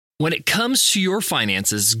When it comes to your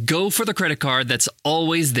finances, go for the credit card that's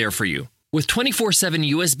always there for you. With 24/7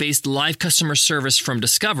 US-based live customer service from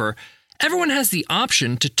Discover, everyone has the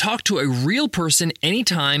option to talk to a real person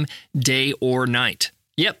anytime, day or night.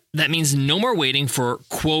 Yep, that means no more waiting for,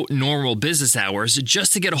 quote, normal business hours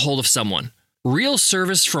just to get a hold of someone. Real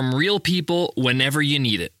service from real people whenever you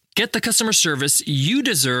need it. Get the customer service you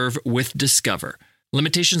deserve with Discover.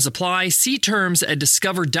 Limitations apply. See terms at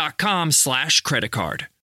discover.com/creditcard.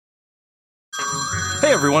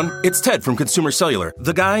 Hey everyone, it's Ted from Consumer Cellular,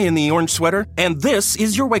 the guy in the orange sweater, and this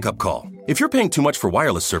is your wake-up call. If you're paying too much for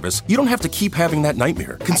wireless service, you don't have to keep having that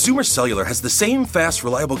nightmare. Consumer Cellular has the same fast,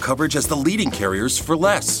 reliable coverage as the leading carriers for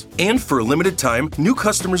less. And for a limited time, new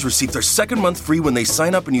customers receive their second month free when they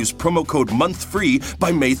sign up and use promo code MONTHFREE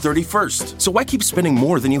by May 31st. So why keep spending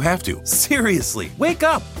more than you have to? Seriously, wake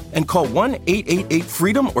up and call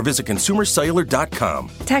 1-888-FREEDOM or visit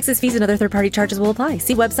consumercellular.com. Taxes, fees, and other third-party charges will apply.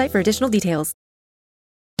 See website for additional details.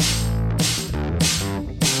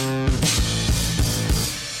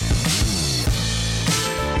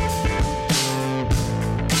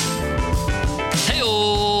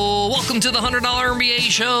 Welcome to the $100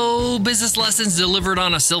 MBA Show, business lessons delivered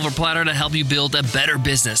on a silver platter to help you build a better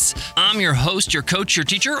business. I'm your host, your coach, your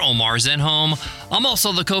teacher, Omar Zenhom. I'm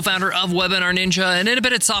also the co-founder of Webinar Ninja, an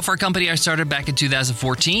independent software company I started back in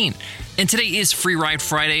 2014. And today is Free Ride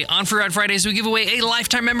Friday. On Free Ride Fridays, we give away a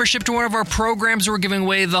lifetime membership to one of our programs. We're giving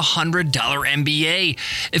away the $100 MBA.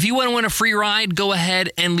 If you want to win a free ride, go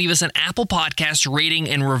ahead and leave us an Apple Podcast rating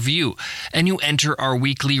and review. And you enter our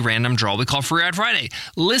weekly random draw we call Free Ride Friday.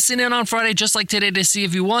 Listen in on Friday, just like today, to see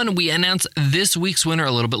if you won. We announce this week's winner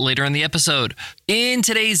a little bit later in the episode. In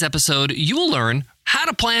today's episode, you will learn how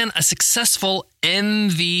to plan a successful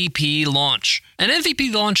MVP launch. An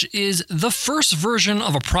MVP launch is the first version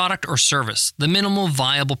of a product or service, the minimal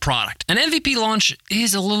viable product. An MVP launch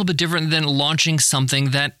is a little bit different than launching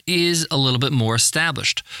something that is a little bit more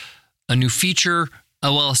established. A new feature,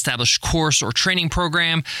 a well-established course or training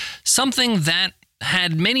program, something that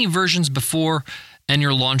had many versions before and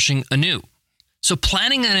you're launching anew. So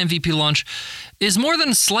planning an MVP launch is more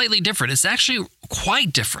than slightly different. It's actually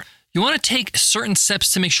quite different. You want to take certain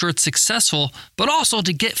steps to make sure it's successful, but also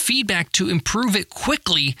to get feedback to improve it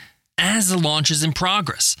quickly as the launch is in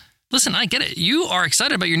progress. Listen, I get it. You are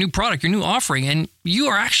excited about your new product, your new offering, and you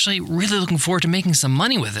are actually really looking forward to making some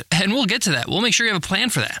money with it. And we'll get to that. We'll make sure you have a plan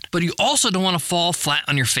for that. But you also don't want to fall flat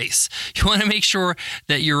on your face. You want to make sure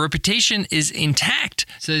that your reputation is intact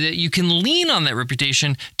so that you can lean on that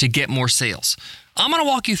reputation to get more sales. I'm going to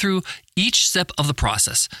walk you through each step of the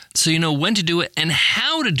process so you know when to do it and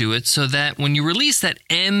how to do it so that when you release that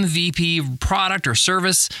MVP product or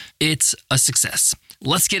service, it's a success.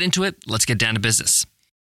 Let's get into it. Let's get down to business.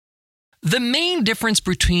 The main difference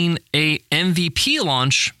between a MVP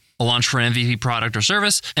launch, a launch for an MVP product or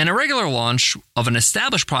service, and a regular launch of an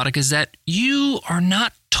established product is that you are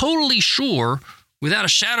not totally sure, without a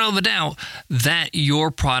shadow of a doubt, that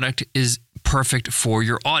your product is perfect for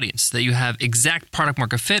your audience, that you have exact product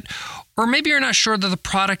market fit, or maybe you're not sure that the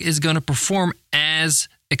product is going to perform as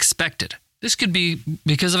expected. This could be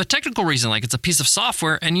because of a technical reason, like it's a piece of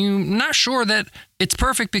software and you're not sure that it's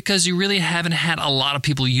perfect because you really haven't had a lot of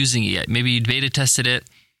people using it yet. Maybe you beta tested it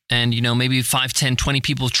and, maybe 5, 10, 20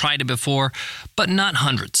 people tried it before, but not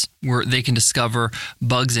hundreds where they can discover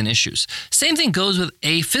bugs and issues. Same thing goes with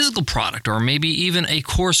a physical product or maybe even a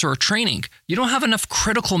course or a training. You don't have enough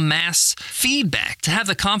critical mass feedback to have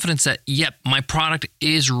the confidence that, yep, my product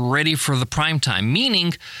is ready for the prime time,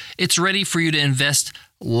 meaning it's ready for you to invest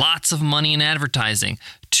lots of money in advertising,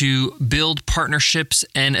 to build partnerships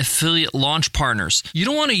and affiliate launch partners. You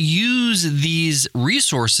don't want to use these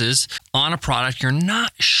resources on a product you're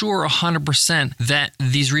not sure 100% that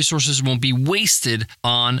these resources won't be wasted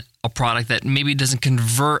on a product that maybe doesn't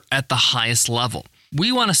convert at the highest level.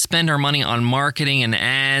 We want to spend our money on marketing and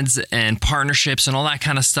ads and partnerships and all that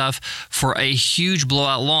kind of stuff for a huge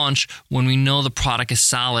blowout launch when we know the product is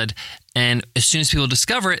solid, and as soon as people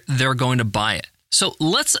discover it, they're going to buy it. So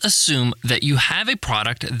let's assume that you have a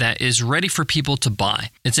product that is ready for people to buy.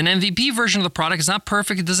 It's an MVP version of the product. It's not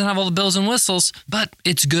perfect. It doesn't have all the bells and whistles, but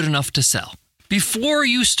it's good enough to sell. Before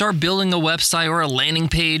you start building a website or a landing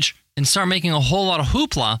page and start making a whole lot of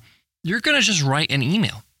hoopla, you're going to just write an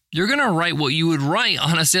email. You're going to write what you would write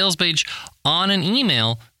on a sales page on an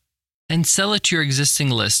email and sell it to your existing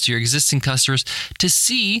list, to your existing customers, to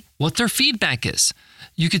see what their feedback is.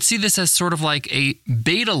 You could see this as sort of like a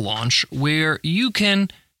beta launch where you can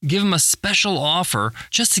give them a special offer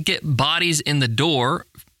just to get bodies in the door,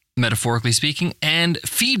 metaphorically speaking, and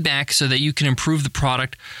feedback so that you can improve the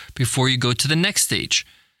product before you go to the next stage.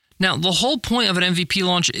 Now, the whole point of an MVP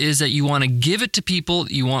launch is that you want to give it to people.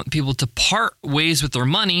 You want people to part ways with their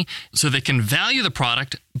money so they can value the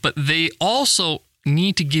product, but they also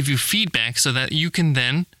need to give you feedback so that you can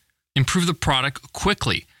then improve the product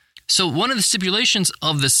quickly. So one of the stipulations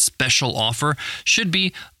of this special offer should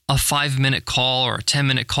be a 5-minute call or a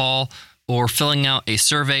 10-minute call or filling out a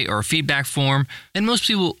survey or a feedback form, and most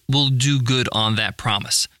people will do good on that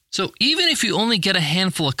promise. So even if you only get a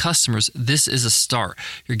handful of customers, this is a start.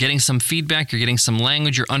 You're getting some feedback, you're getting some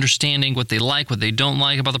language, you're understanding what they like, what they don't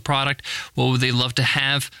like about the product, what would they love to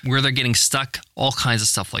have, where they're getting stuck, all kinds of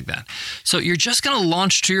stuff like that. So you're just going to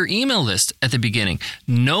launch to your email list at the beginning.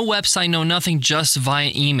 No website, no nothing, just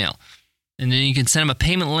via email. And then you can send them a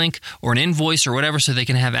payment link or an invoice or whatever so they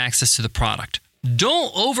can have access to the product.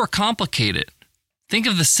 Don't overcomplicate it. Think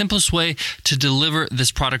of the simplest way to deliver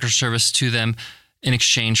this product or service to them in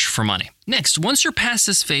exchange for money. Next, once you're past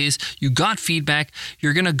this phase, you got feedback,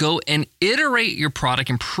 you're going to go and iterate your product,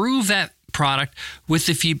 improve that product with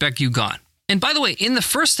the feedback you got. And by the way, in the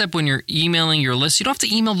first step, when you're emailing your list, you don't have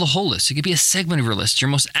to email the whole list. It could be a segment of your list, your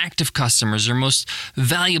most active customers, your most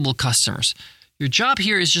valuable customers. Your job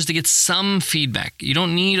here is just to get some feedback. You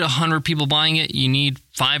don't need 100 people buying it. You need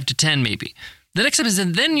 5 to 10 maybe. The next step is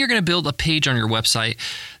that then you're going to build a page on your website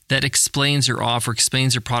that explains your offer,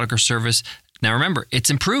 explains your product or service. Now remember,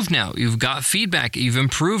 it's improved now. You've got feedback. You've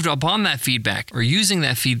improved upon that feedback or using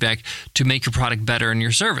that feedback to make your product better and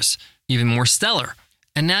your service even more stellar.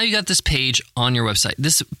 And now you got this page on your website.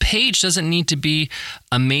 This page doesn't need to be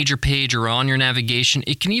a major page or on your navigation.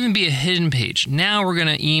 It can even be a hidden page. Now we're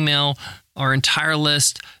going to email our entire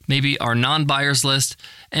list, maybe our non-buyers list.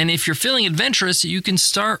 And if you're feeling adventurous, you can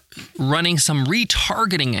start running some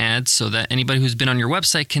retargeting ads so that anybody who's been on your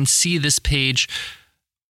website can see this page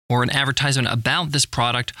or an advertisement about this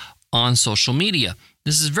product on social media.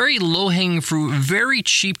 This is very low-hanging fruit, very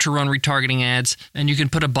cheap to run retargeting ads, and you can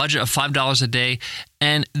put a budget of $5 a day.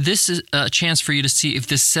 And this is a chance for you to see if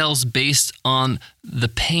this sells based on the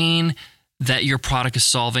pain that your product is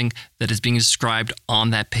solving that is being described on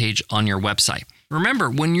that page on your website. Remember,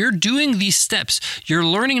 when you're doing these steps, you're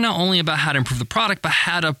learning not only about how to improve the product, but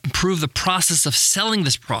how to improve the process of selling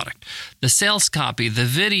this product. The sales copy, the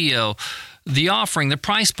video, the offering, the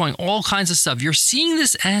price point, all kinds of stuff. You're seeing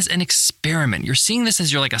this as an experiment. You're seeing this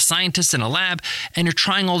as you're like a scientist in a lab, and you're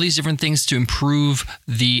trying all these different things to improve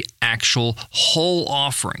the actual whole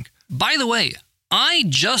offering. By the way, I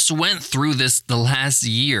just went through this the last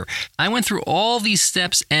year. I went through all these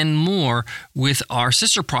steps and more with our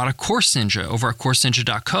sister product, Course Ninja, over at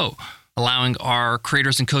courseninja.co, allowing our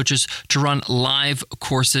creators and coaches to run live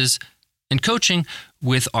courses and coaching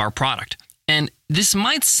with our product. And this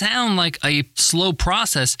might sound like a slow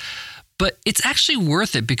process, but it's actually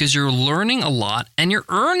worth it because you're learning a lot and you're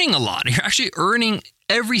earning a lot. You're actually earning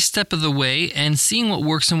every step of the way and seeing what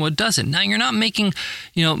works and what doesn't. Now, you're not making,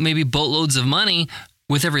 maybe boatloads of money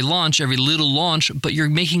with every launch, every little launch, but you're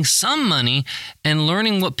making some money and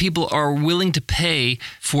learning what people are willing to pay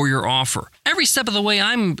for your offer. Every step of the way,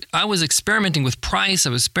 I was experimenting with price. I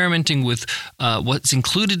was experimenting with what's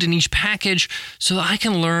included in each package so that I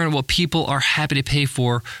can learn what people are happy to pay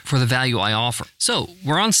for the value I offer. So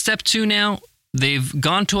we're on step 2 now. They've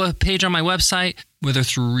gone to a page on my website, whether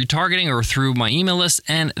through retargeting or through my email list,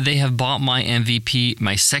 and they have bought my MVP,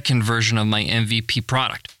 my second version of my MVP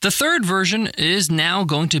product. The third version is now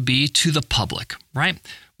going to be to the public, right?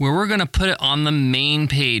 Where we're going to put it on the main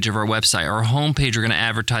page of our website, our homepage we're going to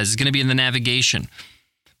advertise. It's going to be in the navigation.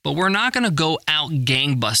 But we're not going to go out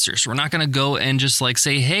gangbusters. We're not going to go and just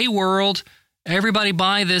say, hey, world, everybody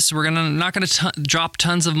buy this. We're not going to drop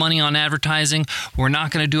tons of money on advertising. We're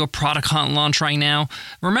not going to do a product hunt launch right now.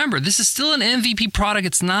 Remember, this is still an MVP product.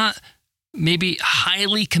 It's not maybe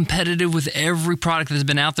highly competitive with every product that's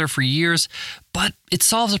been out there for years, but it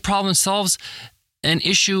solves a problem, solves an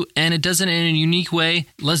issue, and it does it in a unique way.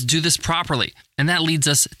 Let's do this properly. And that leads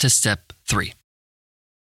us to step 3.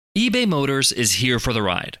 eBay Motors is here for the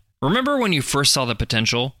ride. Remember when you first saw the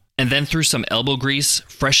potential? And then through some elbow grease,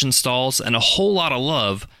 fresh installs, and a whole lot of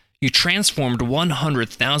love, you transformed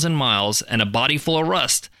 100,000 miles and a body full of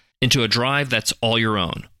rust into a drive that's all your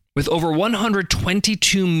own. With over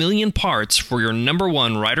 122 million parts for your number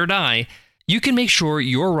one ride or die, you can make sure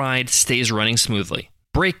your ride stays running smoothly.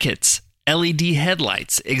 Brake kits, LED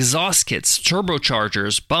headlights, exhaust kits,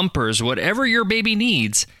 turbochargers, bumpers, whatever your baby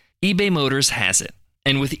needs, eBay Motors has it.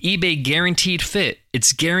 And with eBay Guaranteed Fit,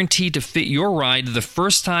 it's guaranteed to fit your ride the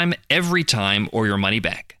first time, every time, or your money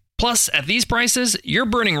back. Plus, at these prices, you're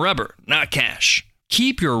burning rubber, not cash.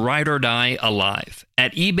 Keep your ride or die alive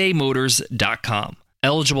at ebaymotors.com.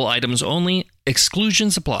 Eligible items only,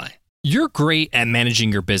 exclusions apply. You're great at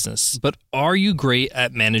managing your business, but are you great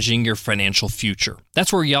at managing your financial future?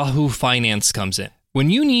 That's where Yahoo Finance comes in. When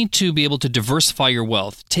you need to be able to diversify your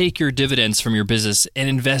wealth, take your dividends from your business, and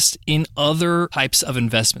invest in other types of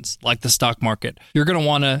investments, like the stock market, you're going to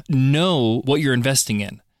want to know what you're investing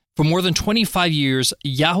in. For more than 25 years,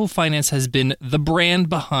 Yahoo Finance has been the brand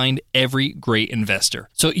behind every great investor.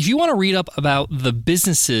 So if you want to read up about the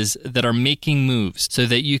businesses that are making moves so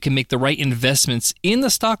that you can make the right investments in the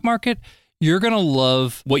stock market, you're going to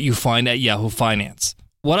love what you find at Yahoo Finance.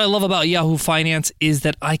 What I love about Yahoo Finance is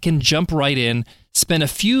that I can jump right in, spend a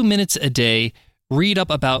few minutes a day, read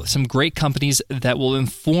up about some great companies that will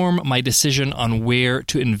inform my decision on where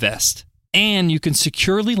to invest. And you can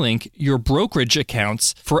securely link your brokerage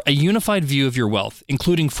accounts for a unified view of your wealth,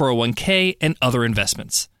 including 401k and other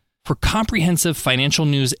investments. For comprehensive financial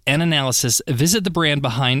news and analysis, visit the brand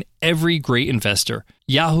behind every great investor,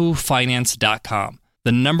 yahoofinance.com,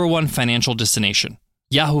 the #1 financial destination.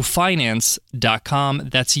 yahoofinance.com.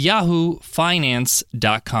 That's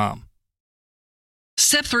yahoofinance.com.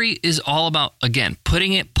 Step 3 is all about, again,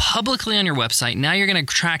 putting it publicly on your website. Now you're going to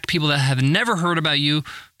attract people that have never heard about you,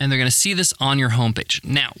 and they're going to see this on your homepage.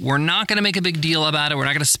 Now, we're not going to make a big deal about it. We're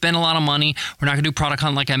not going to spend a lot of money. We're not going to do product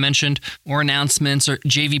hunt like I mentioned, or announcements or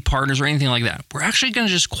JV partners or anything like that. We're actually going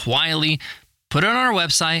to just quietly put it on our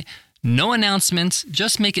website. No announcements,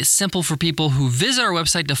 just make it simple for people who visit our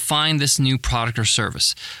website to find this new product or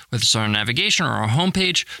service, whether it's on our navigation or our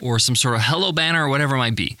homepage or some sort of hello banner or whatever it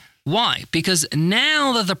might be. Why? Because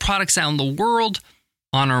now that the product's out in the world,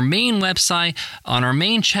 on our main website, on our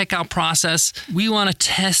main checkout process, we want to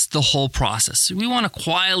test the whole process. We want to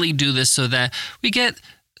quietly do this so that we get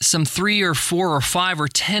some 3 or 4 or 5 or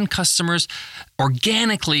 10 customers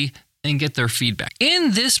organically and get their feedback.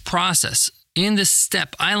 In this process, in this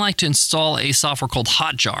step, I like to install a software called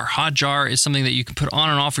Hotjar. Hotjar is something that you can put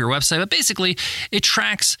on and off your website, but basically it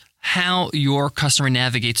tracks how your customer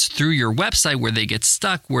navigates through your website, where they get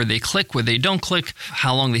stuck, where they click, where they don't click,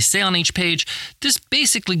 how long they stay on each page. This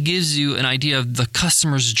basically gives you an idea of the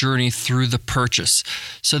customer's journey through the purchase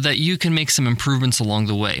so that you can make some improvements along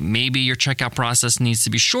the way. Maybe your checkout process needs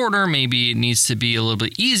to be shorter. Maybe it needs to be a little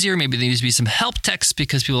bit easier. Maybe there needs to be some help text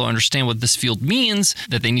because people don't understand what this field means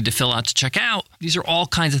that they need to fill out to check out. These are all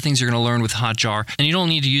kinds of things you're going to learn with Hotjar, and you don't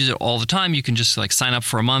need to use it all the time. You can just sign up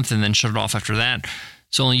for a month and then shut it off after that.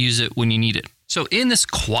 So only use it when you need it. So in this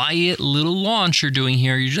quiet little launch you're doing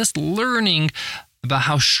here, you're just learning about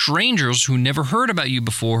how strangers who never heard about you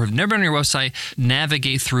before, have never been on your website,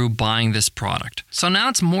 navigate through buying this product. So now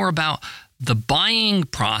it's more about the buying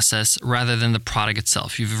process rather than the product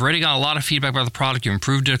itself. You've already got a lot of feedback about the product. You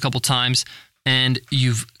improved it a couple times, and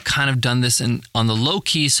you've kind of done this on the low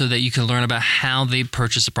key so that you can learn about how they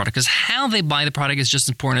purchase the product, because how they buy the product is just as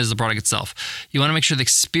important as the product itself. You want to make sure the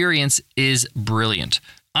experience is brilliant.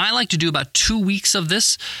 I like to do about 2 weeks of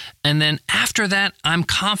this, and then after that, I'm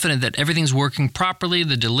confident that everything's working properly.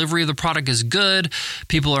 The delivery of the product is good.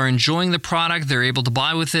 People are enjoying the product. They're able to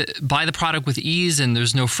buy the product with ease, and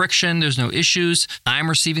there's no friction. There's no issues. I'm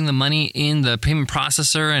receiving the money in the payment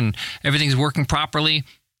processor, and everything's working properly.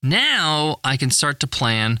 Now I can start to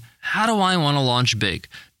plan, how do I want to launch big?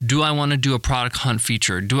 Do I want to do a product hunt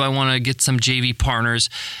feature? Do I want to get some JV partners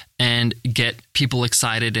and get people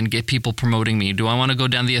excited and get people promoting me? Do I want to go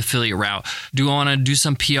down the affiliate route? Do I want to do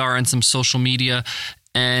some PR and some social media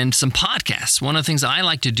and some podcasts? One of the things I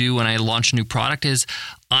like to do when I launch a new product is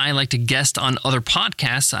I like to guest on other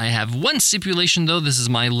podcasts. I have one stipulation, though. This is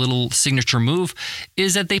my little signature move,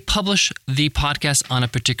 is that they publish the podcast on a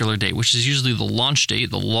particular date, which is usually the launch date,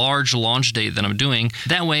 the large launch date that I'm doing.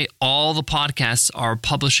 That way, all the podcasts are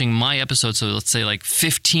publishing my episodes. So let's say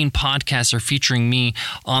 15 podcasts are featuring me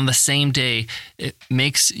on the same day. It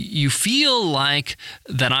makes you feel like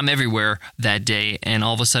that I'm everywhere that day, and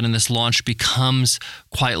all of a sudden this launch becomes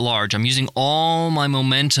quite large. I'm using all my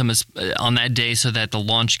momentum on that day so that the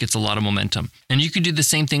launch gets a lot of momentum. And you could do the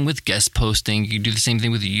same thing with guest posting. You could do the same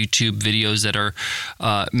thing with the YouTube videos that are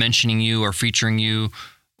mentioning you or featuring you,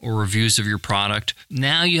 or reviews of your product.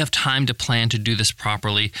 Now you have time to plan to do this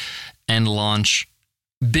properly and launch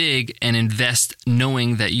big and invest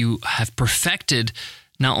knowing that you have perfected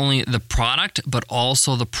not only the product, but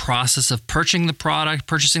also the process of purchasing the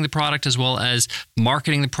product, as well as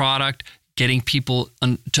marketing the product, getting people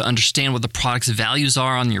to understand what the product's values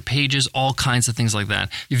are on your pages, all kinds of things like that.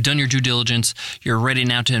 You've done your due diligence. You're ready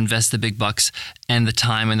now to invest the big bucks and the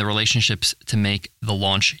time and the relationships to make the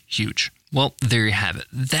launch huge. Well, there you have it.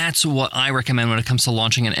 That's what I recommend when it comes to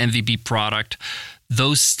launching an MVP product.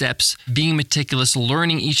 Those steps, being meticulous,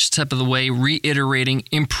 learning each step of the way, reiterating,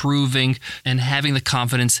 improving, and having the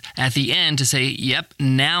confidence at the end to say, yep,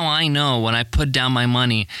 now I know when I put down my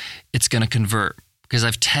money, it's going to convert because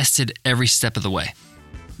I've tested every step of the way.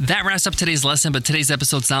 That wraps up today's lesson, but today's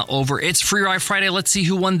episode's not over. It's Free Ride Friday. Let's see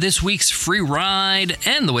who won this week's free ride.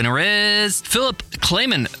 And the winner is Philip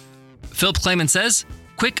Clayman. Philip Clayman says,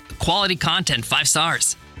 quick quality content, 5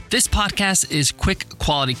 stars. This podcast is quick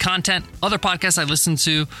quality content. Other podcasts I listen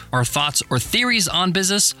to are thoughts or theories on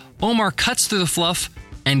business. Omar cuts through the fluff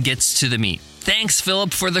and gets to the meat. Thanks,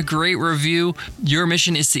 Philip, for the great review. Your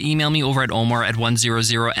mission is to email me over at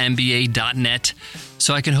omar@100mba.net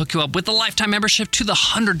so I can hook you up with a lifetime membership to the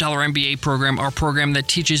 $100 MBA program, our program that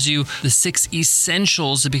teaches you the 6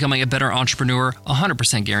 essentials to becoming a better entrepreneur,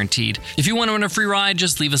 100% guaranteed. If you want to win a free ride,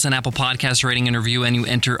 just leave us an Apple Podcast rating and review, and you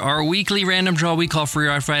enter our weekly random draw we call Free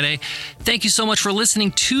Ride Friday. Thank you so much for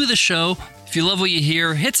listening to the show. If you love what you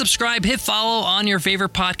hear, hit subscribe, hit follow on your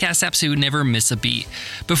favorite podcast app so you never miss a beat.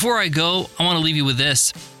 Before I go, I want to leave you with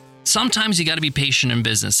this. Sometimes you got to be patient in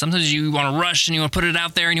business. Sometimes you want to rush and you want to put it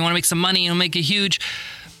out there and you want to make some money and make it huge.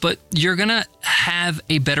 But you're going to have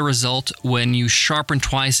a better result when you sharpen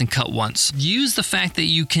twice and cut once. Use the fact that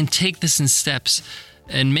you can take this in steps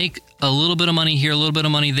and make a little bit of money here, a little bit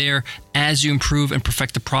of money there as you improve and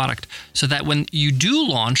perfect the product so that when you do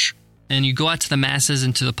launch and you go out to the masses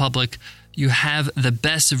and to the public, you have the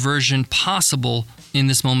best version possible in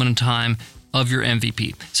this moment in time of your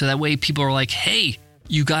MVP. So that way people are like, hey,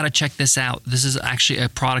 you got to check this out. This is actually a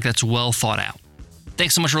product that's well thought out.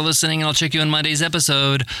 Thanks so much for listening, and I'll check you in Monday's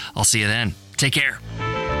episode. I'll see you then. Take care.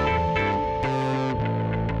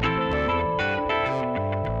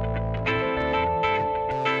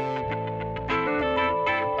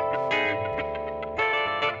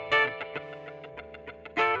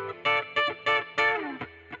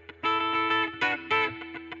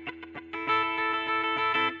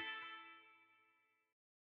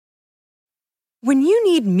 When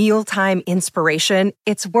you need mealtime inspiration,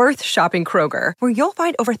 it's worth shopping Kroger, where you'll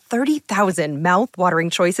find over 30,000 mouth-watering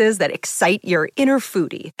choices that excite your inner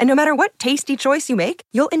foodie. And no matter what tasty choice you make,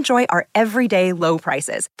 you'll enjoy our everyday low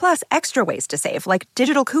prices, plus extra ways to save, like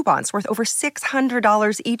digital coupons worth over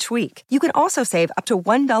 $600 each week. You can also save up to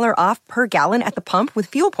 $1 off per gallon at the pump with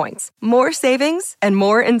fuel points. More savings and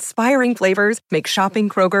more inspiring flavors make shopping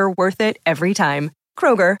Kroger worth it every time.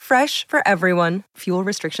 Kroger, fresh for everyone. Fuel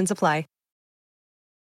restrictions apply.